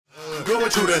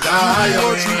want you to die. I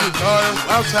want you to die.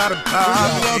 Outside of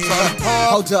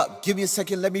power. Hold up, give me a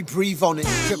second, let me breathe on it.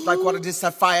 Drip like water, this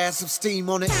that fire, add some steam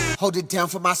on it. Hold it down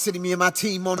for my city, me and my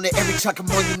team on it. Every track I'm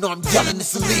on, you know I'm yelling,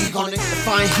 it's a league on it. If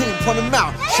I ain't him, point him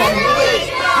out. Show me the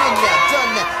way. Been there,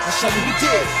 done that. Now show me we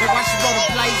did. Now watch you roll the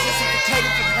blaze, it's a potato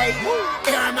from hate.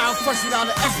 Air him out first without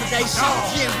an explanation.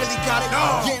 You ain't really got it.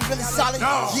 You ain't really solid.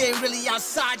 You ain't really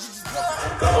outside. You just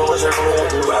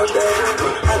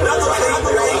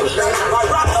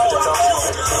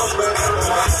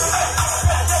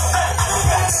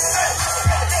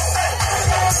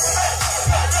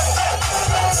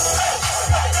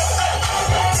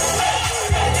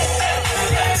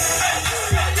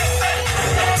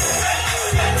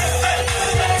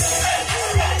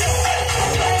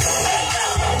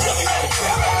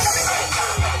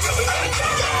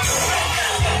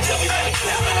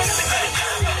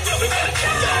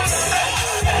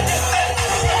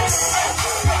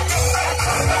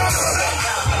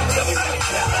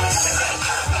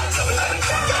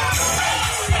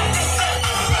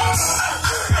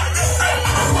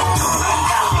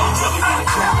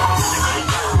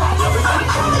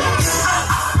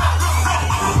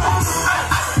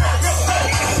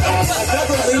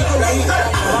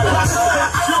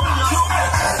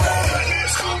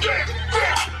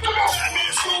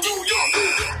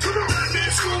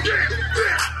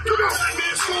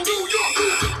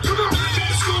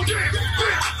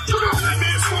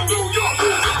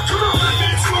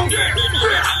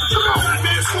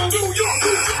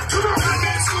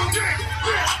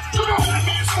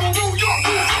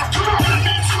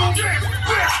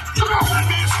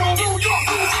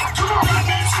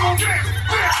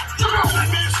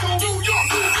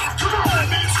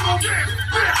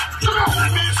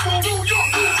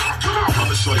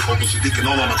Deacon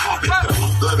all on the carpet.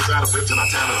 Love is out of whips and I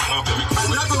tell her to pump it. We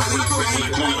can flip it quick when I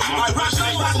corner the market. With a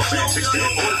stable full of bad chicks that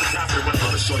order the profit. When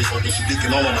other shorty focus, she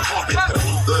deacon all on the carpet.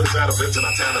 Love is out of whips and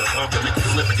I tell her to pump it. We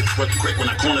can flip it quick when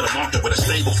I corner the market. With a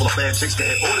stable full of bad chicks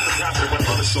that order the profit. When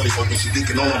other shorty focus, she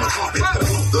deacon all on the carpet.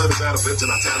 Love is out of whips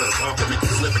and I tell her to pump it.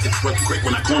 We can flip it quick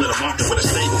when I corner the market. With a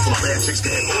stable full of bad chicks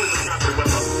that order the profit. When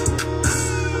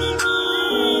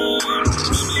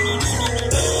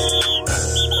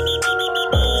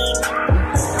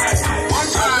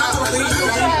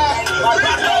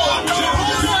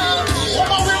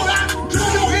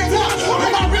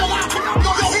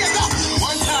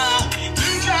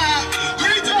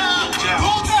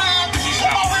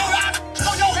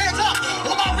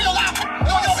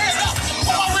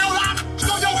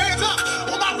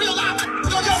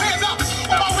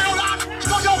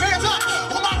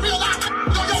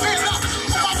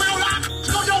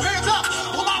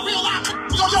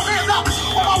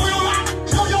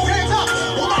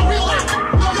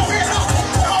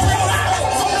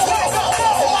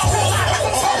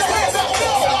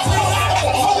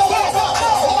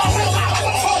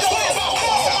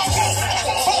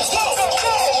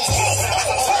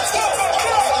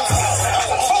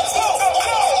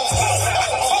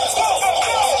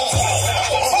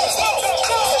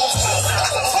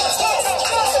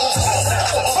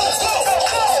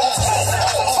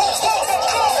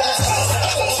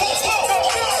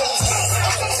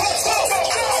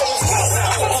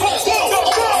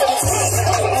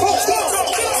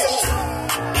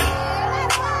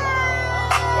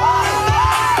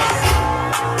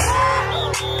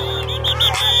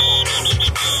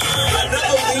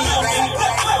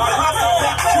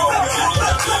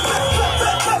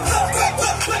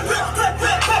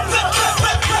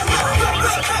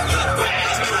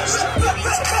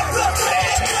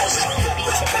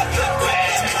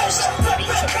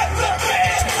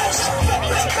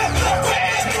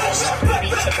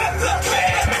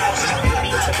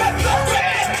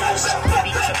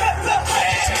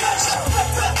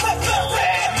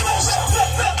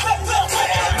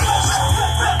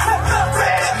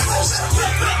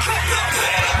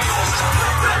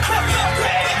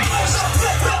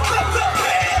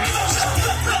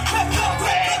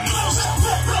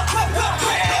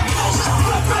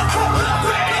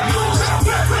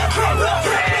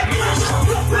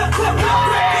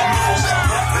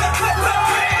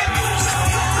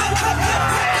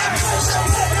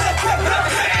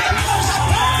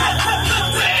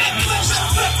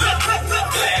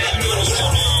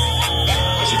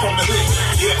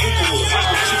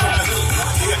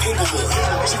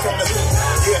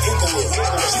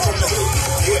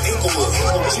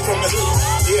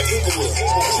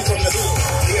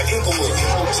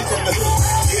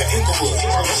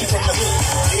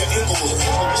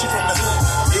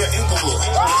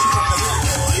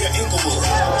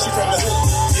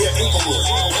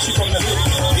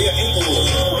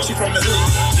She from the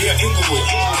hood. Yeah, Inglewood.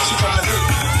 She from the hood.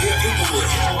 Yeah, Inglewood.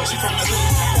 She from the hood.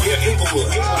 Yeah,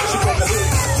 Inglewood. She from the hood.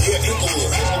 Yeah,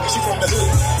 Inglewood. She from the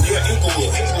hood. Yeah,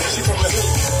 Inglewood. She from the hood.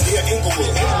 Yeah,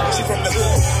 Inglewood. She from the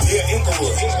hood. Yeah,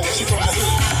 Inglewood. She from the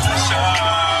hood.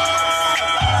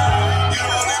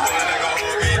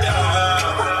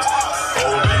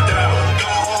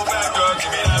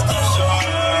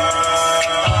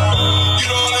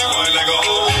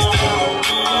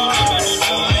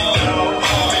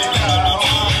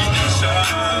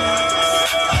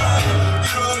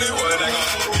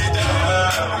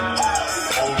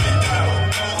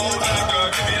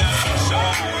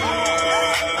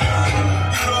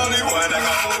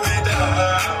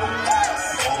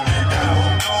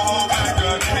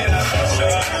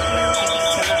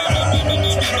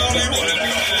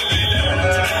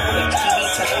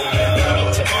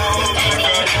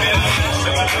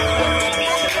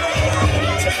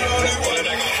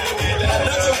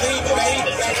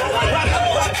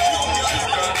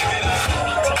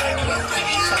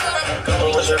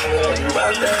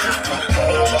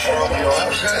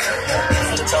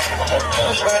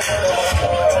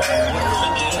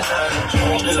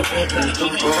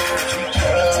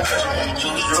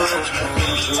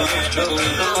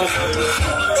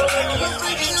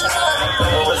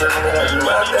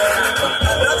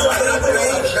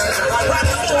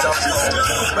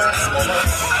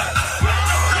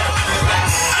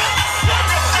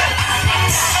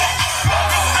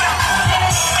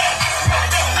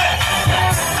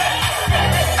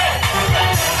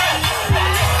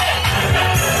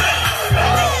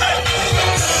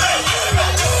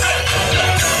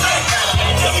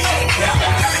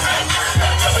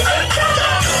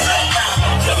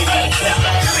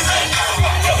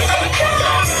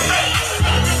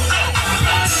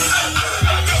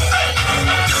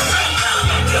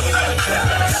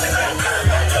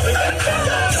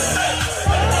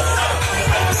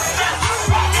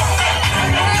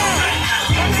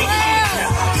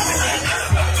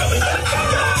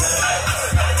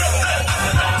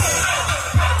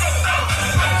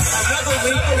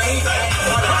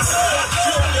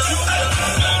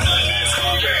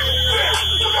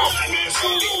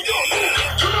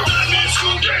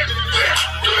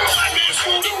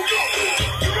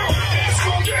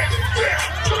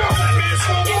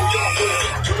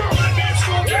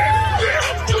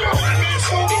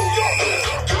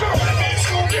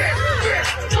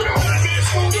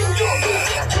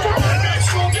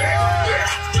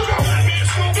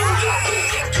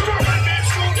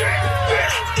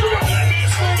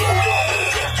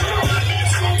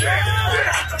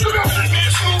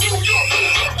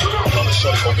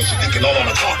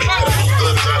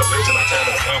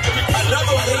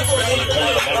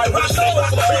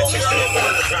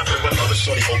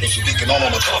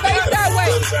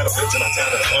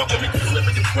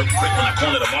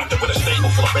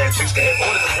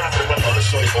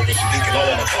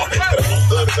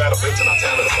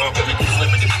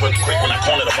 Quick when I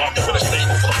corner the market with a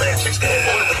stable full of bad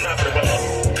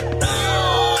chicks.